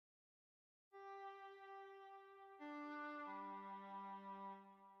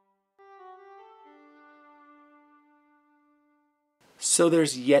So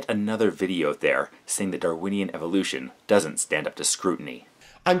there's yet another video out there saying that Darwinian evolution doesn't stand up to scrutiny.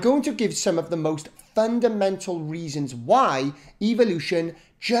 I'm going to give some of the most fundamental reasons why evolution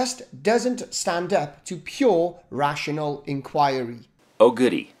just doesn't stand up to pure rational inquiry. Oh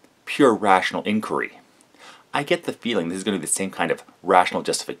goody, pure rational inquiry. I get the feeling this is going to be the same kind of rational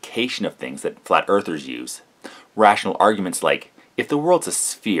justification of things that flat earthers use. Rational arguments like, if the world's a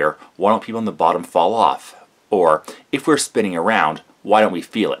sphere, why don't people on the bottom fall off? Or, if we're spinning around, why don't we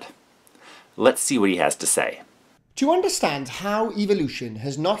feel it? Let's see what he has to say. To understand how evolution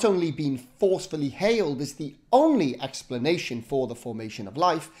has not only been forcefully hailed as the only explanation for the formation of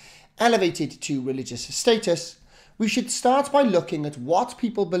life, elevated to religious status, we should start by looking at what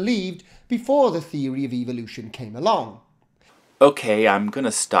people believed before the theory of evolution came along. Okay, I'm going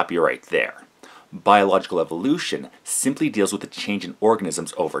to stop you right there. Biological evolution simply deals with the change in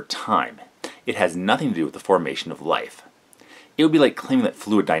organisms over time. It has nothing to do with the formation of life. It would be like claiming that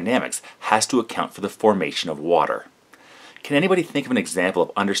fluid dynamics has to account for the formation of water. Can anybody think of an example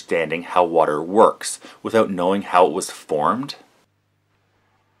of understanding how water works without knowing how it was formed?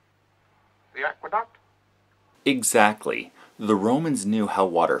 The aqueduct? Exactly. The Romans knew how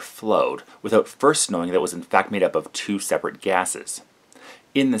water flowed without first knowing that it was in fact made up of two separate gases.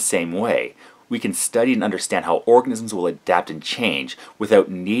 In the same way, we can study and understand how organisms will adapt and change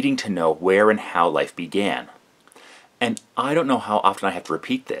without needing to know where and how life began. And I don't know how often I have to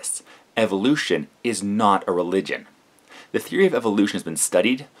repeat this. Evolution is not a religion. The theory of evolution has been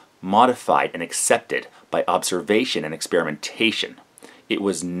studied, modified, and accepted by observation and experimentation. It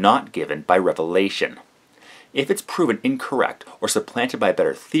was not given by revelation. If it's proven incorrect or supplanted by a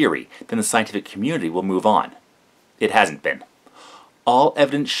better theory, then the scientific community will move on. It hasn't been. All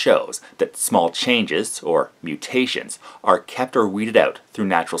evidence shows that small changes, or mutations, are kept or weeded out through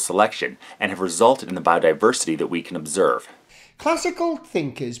natural selection and have resulted in the biodiversity that we can observe. Classical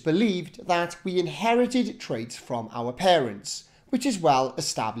thinkers believed that we inherited traits from our parents, which is well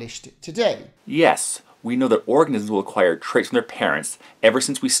established today. Yes, we know that organisms will acquire traits from their parents ever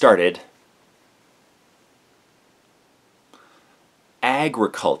since we started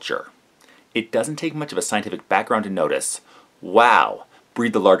agriculture. It doesn't take much of a scientific background to notice, wow,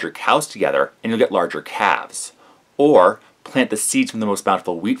 breed the larger cows together and you'll get larger calves. Or plant the seeds from the most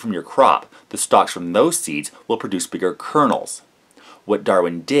bountiful wheat from your crop. The stalks from those seeds will produce bigger kernels. What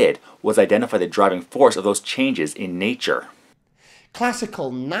Darwin did was identify the driving force of those changes in nature.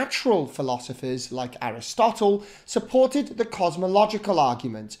 Classical natural philosophers like Aristotle supported the cosmological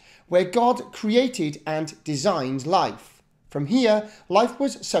argument, where God created and designed life. From here, life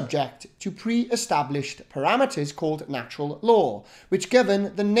was subject to pre-established parameters called natural law, which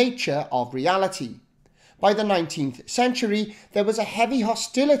govern the nature of reality. By the 19th century, there was a heavy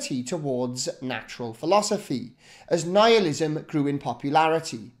hostility towards natural philosophy, as nihilism grew in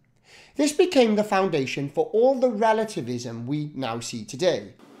popularity. This became the foundation for all the relativism we now see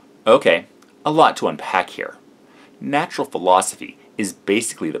today. Okay, a lot to unpack here. Natural philosophy is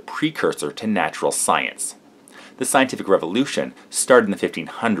basically the precursor to natural science. The scientific revolution started in the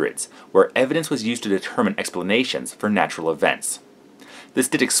 1500s, where evidence was used to determine explanations for natural events. This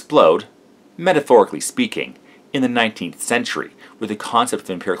did explode, metaphorically speaking, in the 19th century with the concept of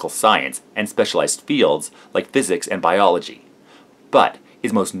empirical science and specialized fields like physics and biology, but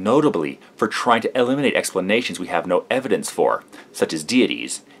is most notably for trying to eliminate explanations we have no evidence for, such as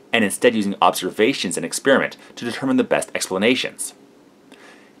deities, and instead using observations and experiment to determine the best explanations.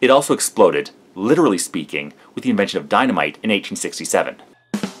 It also exploded, literally speaking, with the invention of dynamite in 1867.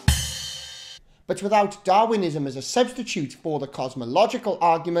 But without Darwinism as a substitute for the cosmological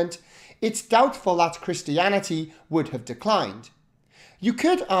argument, it's doubtful that Christianity would have declined. You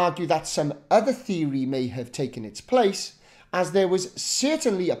could argue that some other theory may have taken its place, as there was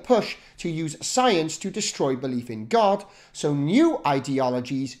certainly a push to use science to destroy belief in God, so new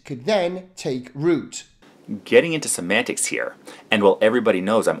ideologies could then take root. Getting into semantics here, and while everybody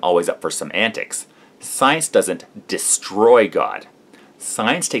knows I'm always up for some antics, science doesn't destroy God.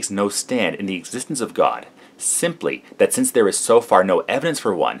 Science takes no stand in the existence of God, simply that since there is so far no evidence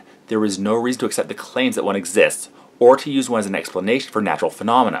for one, there is no reason to accept the claims that one exists, or to use one as an explanation for natural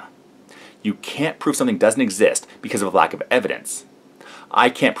phenomena. You can't prove something doesn't exist because of a lack of evidence. I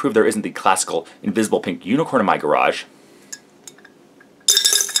can't prove there isn't the classical invisible pink unicorn in my garage,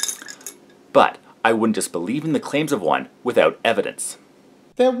 but I wouldn't just believe in the claims of one without evidence.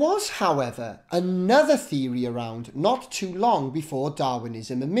 There was, however, another theory around not too long before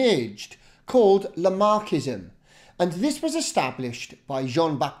Darwinism emerged, called Lamarckism, and this was established by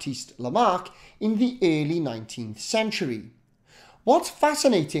Jean-Baptiste Lamarck in the early 19th century. What's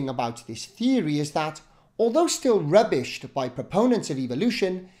fascinating about this theory is that Although still rubbished by proponents of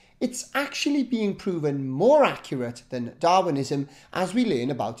evolution, it's actually being proven more accurate than Darwinism as we learn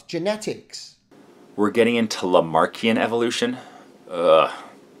about genetics. We're getting into Lamarckian evolution? Ugh.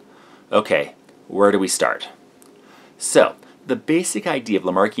 Okay, where do we start? So, the basic idea of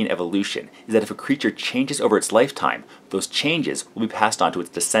Lamarckian evolution is that if a creature changes over its lifetime, those changes will be passed on to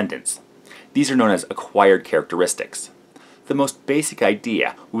its descendants. These are known as acquired characteristics. The most basic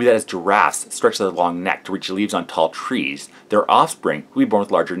idea would be that as giraffes stretch their long neck to reach leaves on tall trees, their offspring will be born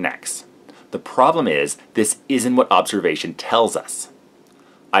with larger necks. The problem is, this isn't what observation tells us.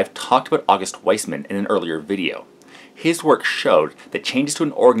 I've talked about August Weisman in an earlier video. His work showed that changes to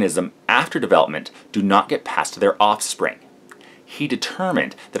an organism after development do not get passed to their offspring. He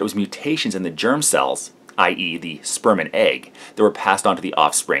determined that it was mutations in the germ cells, i.e. the sperm and egg, that were passed on to the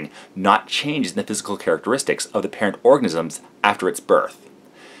offspring, not changes in the physical characteristics of the parent organisms after its birth.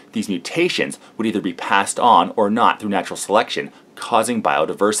 These mutations would either be passed on or not through natural selection, causing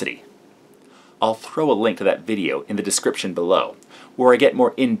biodiversity. I'll throw a link to that video in the description below, where I get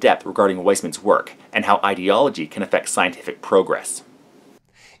more in-depth regarding Weisman's work and how ideology can affect scientific progress.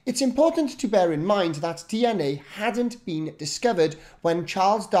 It's important to bear in mind that DNA hadn't been discovered when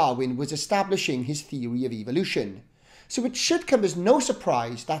Charles Darwin was establishing his theory of evolution. So it should come as no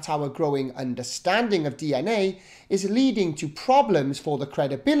surprise that our growing understanding of DNA is leading to problems for the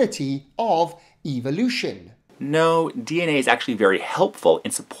credibility of evolution. No, DNA is actually very helpful in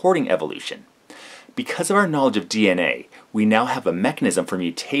supporting evolution. Because of our knowledge of DNA, we now have a mechanism for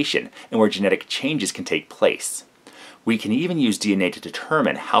mutation and where genetic changes can take place. We can even use DNA to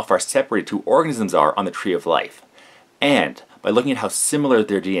determine how far separated two organisms are on the tree of life. And by looking at how similar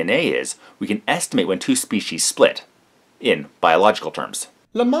their DNA is, we can estimate when two species split, in biological terms.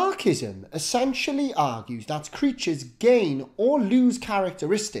 Lamarckism essentially argues that creatures gain or lose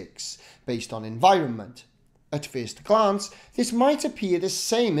characteristics based on environment. At first glance, this might appear the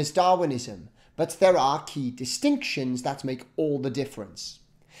same as Darwinism, but there are key distinctions that make all the difference.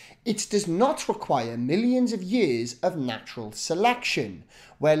 It does not require millions of years of natural selection,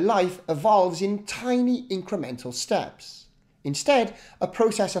 where life evolves in tiny incremental steps. Instead, a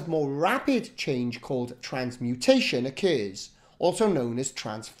process of more rapid change called transmutation occurs, also known as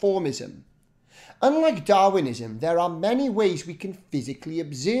transformism. Unlike Darwinism, there are many ways we can physically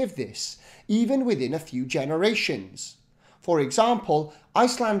observe this, even within a few generations. For example,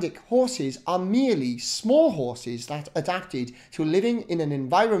 Icelandic horses are merely small horses that adapted to living in an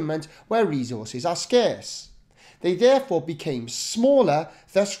environment where resources are scarce. They therefore became smaller,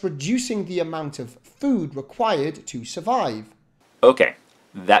 thus reducing the amount of food required to survive. Okay,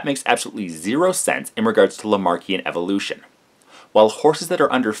 that makes absolutely zero sense in regards to Lamarckian evolution. While horses that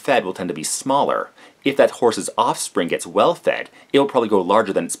are underfed will tend to be smaller, if that horse's offspring gets well fed, it will probably grow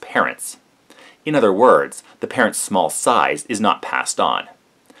larger than its parents. In other words, the parent's small size is not passed on.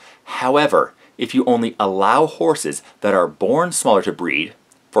 However, if you only allow horses that are born smaller to breed,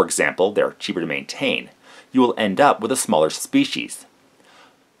 for example, they're cheaper to maintain, you will end up with a smaller species.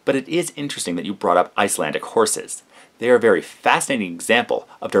 But it is interesting that you brought up Icelandic horses. They are a very fascinating example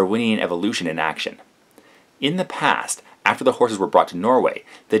of Darwinian evolution in action. In the past, after the horses were brought to Norway,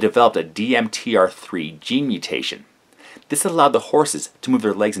 they developed a DMTR3 gene mutation. This allowed the horses to move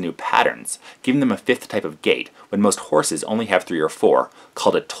their legs in new patterns, giving them a fifth type of gait when most horses only have 3 or 4,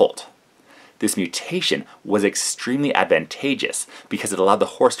 called a tolt. This mutation was extremely advantageous because it allowed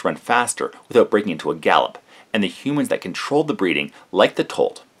the horse to run faster without breaking into a gallop, and the humans that controlled the breeding liked the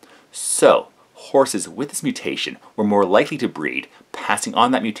tolt. So, horses with this mutation were more likely to breed, passing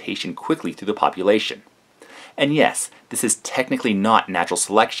on that mutation quickly through the population. And yes, this is technically not natural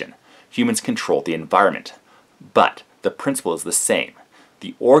selection. Humans control the environment. But the principle is the same.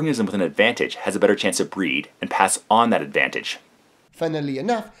 The organism with an advantage has a better chance to breed and pass on that advantage. Funnily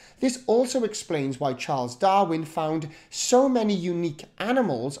enough, this also explains why Charles Darwin found so many unique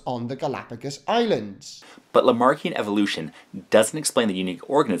animals on the Galapagos Islands. But Lamarckian evolution doesn't explain the unique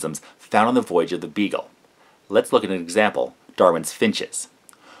organisms found on the voyage of the Beagle. Let's look at an example, Darwin's finches.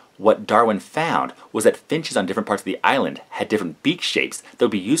 What Darwin found was that finches on different parts of the island had different beak shapes that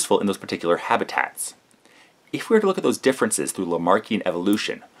would be useful in those particular habitats. If we were to look at those differences through Lamarckian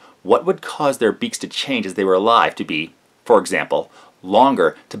evolution, what would cause their beaks to change as they were alive to be, for example,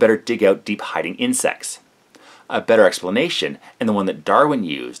 longer to better dig out deep hiding insects? A better explanation, and the one that Darwin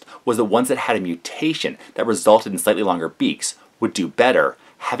used, was the ones that had a mutation that resulted in slightly longer beaks would do better,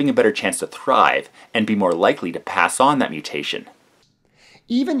 having a better chance to thrive, and be more likely to pass on that mutation.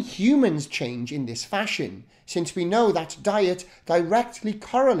 Even humans change in this fashion, since we know that diet directly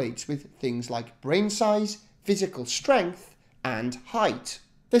correlates with things like brain size, physical strength, and height.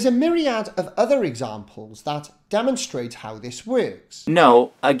 There's a myriad of other examples that demonstrate how this works.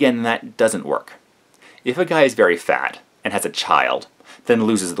 No, again, that doesn't work. If a guy is very fat and has a child, then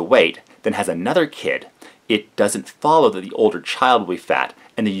loses the weight, then has another kid, it doesn't follow that the older child will be fat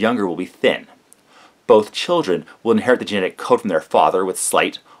and the younger will be thin. Both children will inherit the genetic code from their father with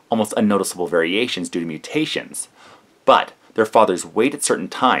slight, almost unnoticeable variations due to mutations, but their father's weight at certain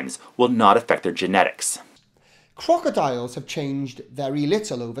times will not affect their genetics. Crocodiles have changed very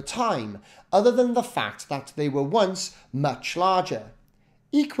little over time, other than the fact that they were once much larger.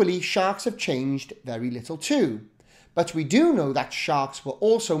 Equally, sharks have changed very little too, but we do know that sharks were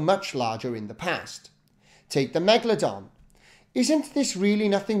also much larger in the past. Take the megalodon. Isn't this really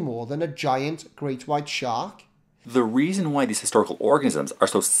nothing more than a giant great white shark? The reason why these historical organisms are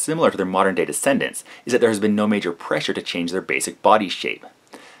so similar to their modern-day descendants is that there has been no major pressure to change their basic body shape.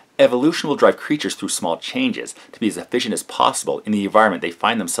 Evolution will drive creatures through small changes to be as efficient as possible in the environment they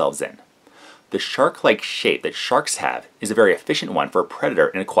find themselves in. The shark-like shape that sharks have is a very efficient one for a predator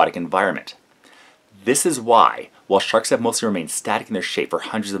in an aquatic environment. This is why, while sharks have mostly remained static in their shape for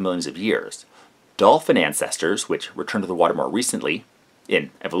hundreds of millions of years, dolphin ancestors, which returned to the water more recently,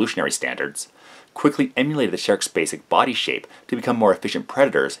 in evolutionary standards, quickly emulated the shark's basic body shape to become more efficient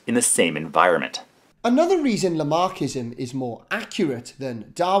predators in the same environment. Another reason Lamarckism is more accurate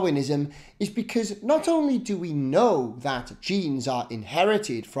than Darwinism is because not only do we know that genes are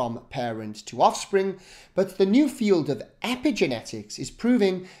inherited from parent to offspring, but the new field of epigenetics is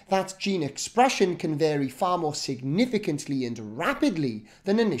proving that gene expression can vary far more significantly and rapidly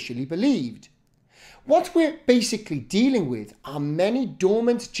than initially believed. What we're basically dealing with are many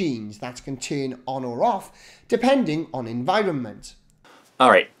dormant genes that can turn on or off depending on environment.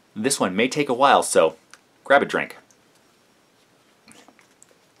 Alright, this one may take a while, so grab a drink.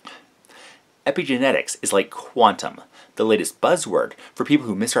 Epigenetics is like quantum, the latest buzzword for people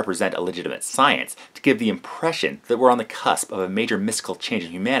who misrepresent a legitimate science to give the impression that we're on the cusp of a major mystical change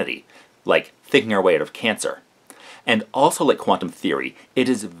in humanity, like thinking our way out of cancer. And also like quantum theory, it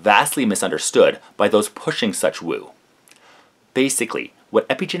is vastly misunderstood by those pushing such woo. Basically, what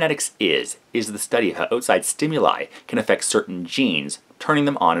epigenetics is the study of how outside stimuli can affect certain genes, turning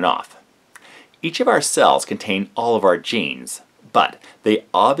them on and off. Each of our cells contain all of our genes, but they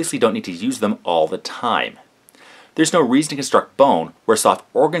obviously don't need to use them all the time. There's no reason to construct bone where soft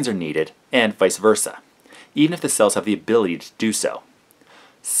organs are needed, and vice versa, even if the cells have the ability to do so.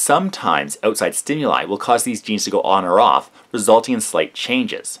 Sometimes outside stimuli will cause these genes to go on or off, resulting in slight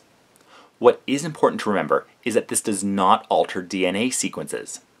changes. What is important to remember is that this does not alter DNA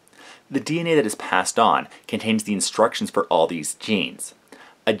sequences. The DNA that is passed on contains the instructions for all these genes.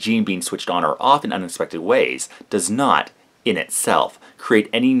 A gene being switched on or off in unexpected ways does not, in itself, create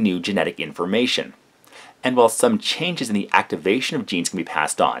any new genetic information. And while some changes in the activation of genes can be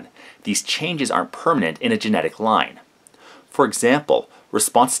passed on, these changes aren't permanent in a genetic line. For example,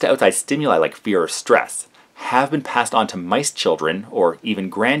 responses to outside stimuli like fear or stress have been passed on to mice children or even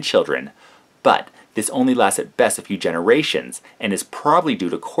grandchildren, but this only lasts at best a few generations and is probably due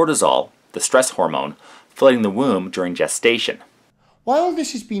to cortisol, the stress hormone, flooding the womb during gestation. While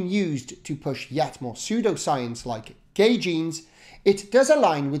this has been used to push yet more pseudoscience like gay genes, it does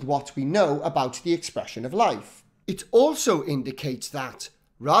align with what we know about the expression of life. It also indicates that,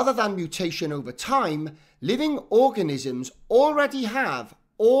 rather than mutation over time, living organisms already have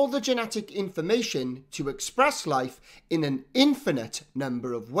all the genetic information to express life in an infinite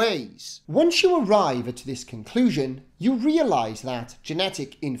number of ways. Once you arrive at this conclusion, you realize that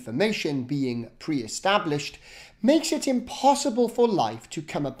genetic information being pre-established makes it impossible for life to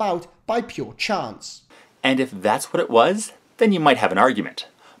come about by pure chance. And if that's what it was, then you might have an argument.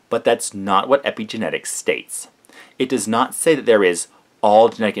 But that's not what epigenetics states. It does not say that there is all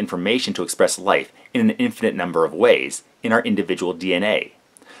genetic information to express life in an infinite number of ways in our individual DNA.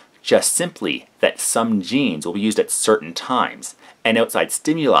 Just simply that some genes will be used at certain times, and outside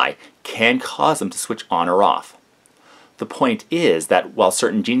stimuli can cause them to switch on or off. The point is that while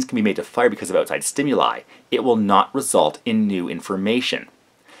certain genes can be made to fire because of outside stimuli, it will not result in new information.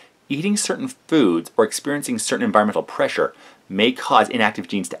 Eating certain foods or experiencing certain environmental pressure may cause inactive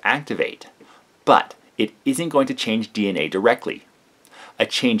genes to activate, but it isn't going to change DNA directly. A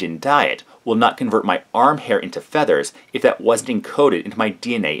change in diet will not convert my arm hair into feathers if that wasn't encoded into my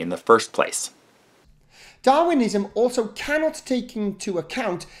DNA in the first place. Darwinism also cannot take into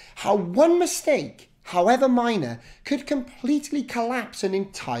account how one mistake, however minor, could completely collapse an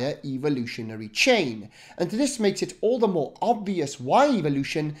entire evolutionary chain, and this makes it all the more obvious why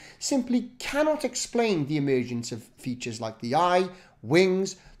evolution simply cannot explain the emergence of features like the eye,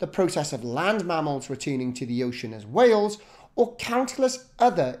 wings, the process of land mammals returning to the ocean as whales, or countless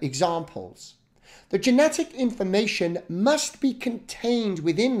other examples. The genetic information must be contained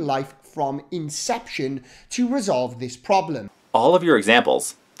within life from inception to resolve this problem. All of your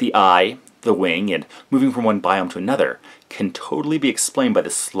examples, the eye, the wing, and moving from one biome to another, can totally be explained by the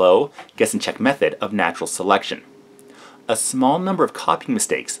slow, guess-and-check method of natural selection. A small number of copying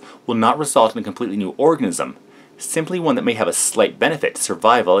mistakes will not result in a completely new organism, simply one that may have a slight benefit to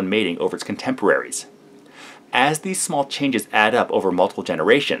survival and mating over its contemporaries. As these small changes add up over multiple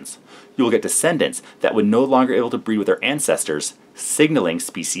generations, you will get descendants that would no longer be able to breed with their ancestors, signaling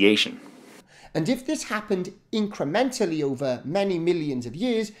speciation. And if this happened incrementally over many millions of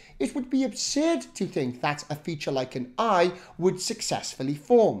years, it would be absurd to think that a feature like an eye would successfully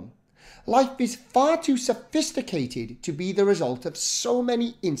form. Life is far too sophisticated to be the result of so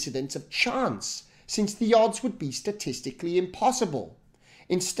many incidents of chance, since the odds would be statistically impossible.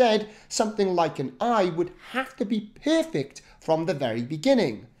 Instead, something like an eye would have to be perfect from the very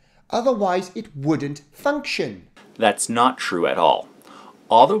beginning. Otherwise, it wouldn't function. That's not true at all.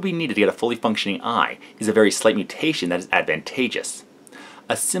 All that would be needed to get a fully functioning eye is a very slight mutation that is advantageous.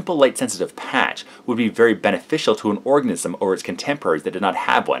 A simple light-sensitive patch would be very beneficial to an organism over its contemporaries that did not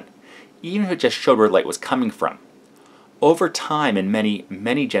have one, even if it just showed where light was coming from. Over time and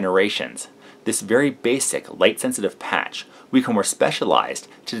many generations, this very basic light-sensitive patch will become more specialized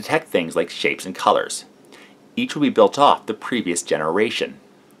to detect things like shapes and colors. Each will be built off the previous generation.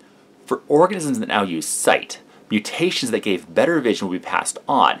 For organisms that now use sight, mutations that gave better vision will be passed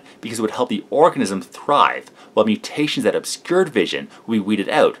on because it would help the organism thrive, while mutations that obscured vision will be weeded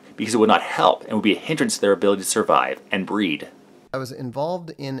out because it would not help and would be a hindrance to their ability to survive and breed. I was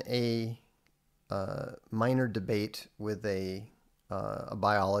involved in a minor debate with a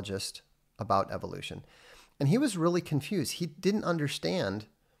biologist about evolution, and he was really confused. He didn't understand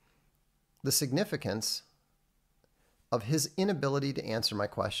the significance of his inability to answer my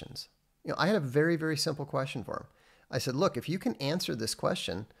questions. I had a very, very simple question for him. I said, look, if you can answer this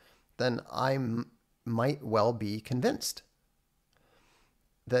question, then I might well be convinced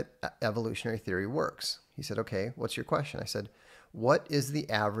that evolutionary theory works. He said, okay, what's your question? I said, what is the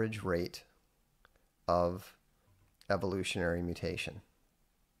average rate of evolutionary mutation?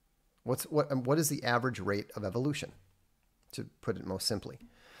 What is the average rate of evolution, to put it most simply?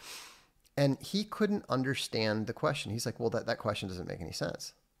 And he couldn't understand the question. He's like, well, that question doesn't make any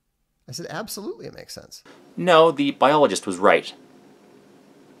sense. I said, absolutely it makes sense. No, the biologist was right.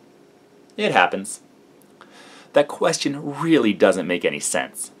 It happens. That question really doesn't make any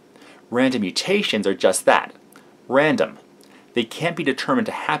sense. Random mutations are just that, random. They can't be determined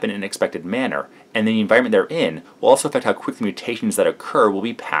to happen in an expected manner, and the environment they're in will also affect how quickly mutations that occur will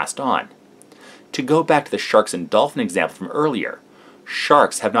be passed on. To go back to the sharks and dolphin example from earlier,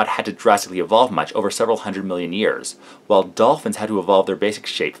 sharks have not had to drastically evolve much over several 100 million years, while dolphins had to evolve their basic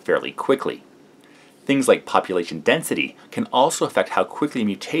shape fairly quickly. Things like population density can also affect how quickly a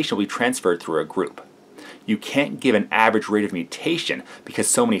mutation will be transferred through a group. You can't give an average rate of mutation because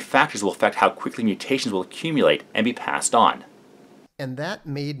so many factors will affect how quickly mutations will accumulate and be passed on. And that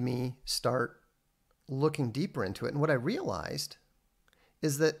made me start looking deeper into it. And what I realized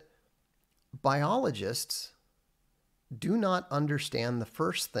is that biologists do not understand the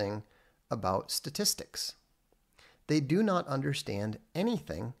first thing about statistics. They do not understand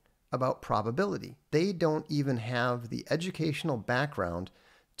anything about probability. They don't even have the educational background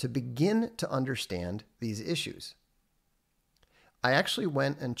to begin to understand these issues. I actually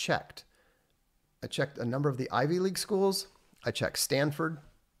went and checked. I checked a number of the Ivy League schools. I checked Stanford.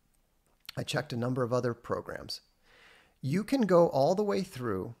 I checked a number of other programs. You can go all the way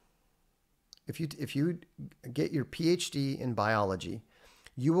through. If you get your PhD in biology,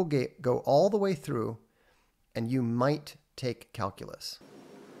 you will go all the way through, and you might take calculus.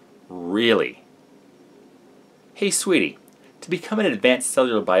 Really? Hey, sweetie, to become an advanced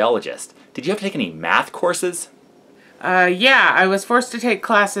cellular biologist, did you have to take any math courses? Yeah, I was forced to take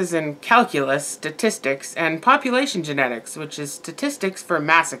classes in calculus, statistics, and population genetics, which is statistics for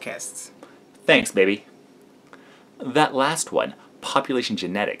masochists. Thanks, baby. That last one, population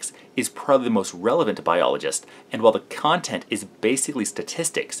genetics, is probably the most relevant to biologists, and while the content is basically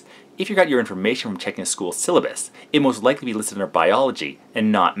statistics, if you got your information from checking a school syllabus, it most likely be listed under biology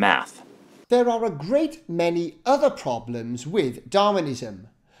and not math. There are a great many other problems with Darwinism.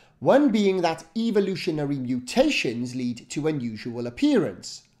 One being that evolutionary mutations lead to unusual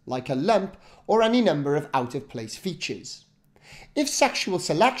appearance, like a lump or any number of out-of-place features. If sexual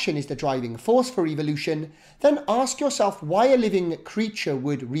selection is the driving force for evolution, then ask yourself why a living creature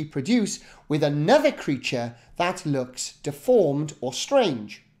would reproduce with another creature that looks deformed or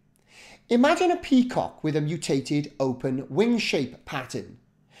strange. Imagine a peacock with a mutated open wing shape pattern.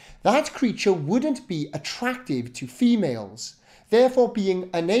 That creature wouldn't be attractive to females, therefore being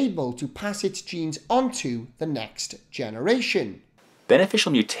unable to pass its genes onto the next generation.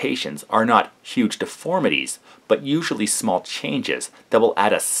 Beneficial mutations are not huge deformities, but usually small changes that will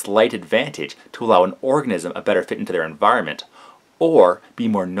add a slight advantage to allow an organism a better fit into their environment, or be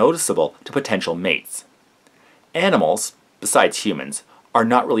more noticeable to potential mates. Animals, besides humans, are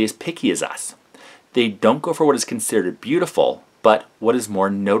not really as picky as us. They don't go for what is considered beautiful, but what is more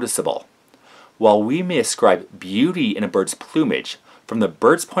noticeable. While we may ascribe beauty in a bird's plumage, from the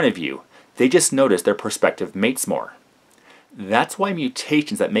bird's point of view, they just notice their prospective mates more. That's why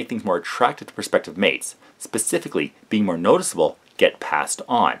mutations that make things more attractive to prospective mates, specifically being more noticeable, get passed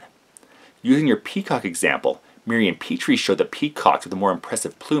on. Using your peacock example, Miriam Petrie showed that peacocks with a more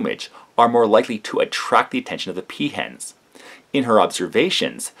impressive plumage are more likely to attract the attention of the peahens. In her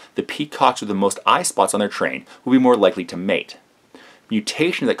observations, the peacocks with the most eye spots on their train would be more likely to mate.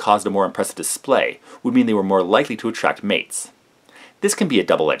 Mutations that caused a more impressive display would mean they were more likely to attract mates. This can be a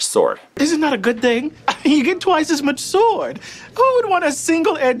double-edged sword. Isn't that a good thing? You get twice as much sword. Who would want a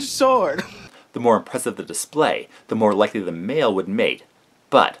single-edged sword? The more impressive the display, the more likely the male would mate,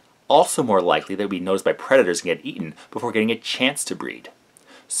 but also more likely they would be noticed by predators and get eaten before getting a chance to breed.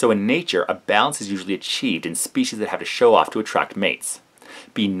 So in nature, a balance is usually achieved in species that have to show off to attract mates.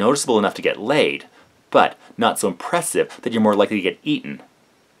 Be noticeable enough to get laid, but not so impressive that you're more likely to get eaten.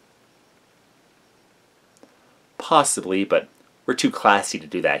 Possibly, but we're too classy to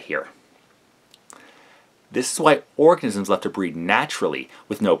do that here. This is why organisms left to breed naturally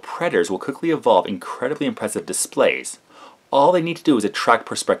with no predators will quickly evolve incredibly impressive displays. All they need to do is attract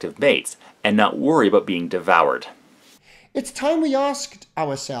prospective mates and not worry about being devoured. It's time we asked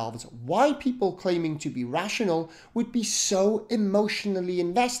ourselves why people claiming to be rational would be so emotionally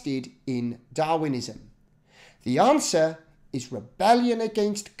invested in Darwinism. The answer is rebellion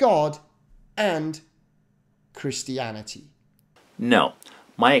against God and Christianity. No,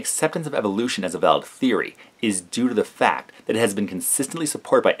 my acceptance of evolution as a valid theory is due to the fact that it has been consistently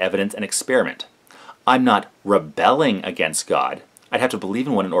supported by evidence and experiment. I'm not rebelling against God. I'd have to believe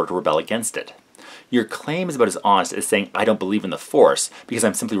in one in order to rebel against it. Your claim is about as honest as saying I don't believe in the Force because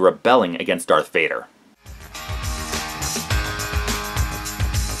I'm simply rebelling against Darth Vader.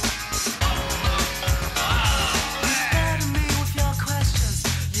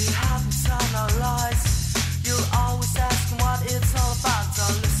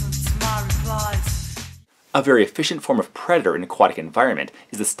 A very efficient form of predator in an aquatic environment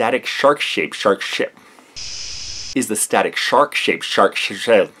is the static shark-shaped shark ship. Is the static shark-shaped shark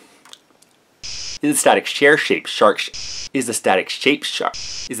ship. Is the static share-shaped shark. Is the static shape shark.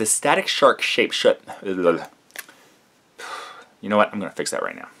 Is the static shark-shaped ship. You know what? I'm going to fix that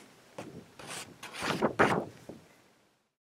right now.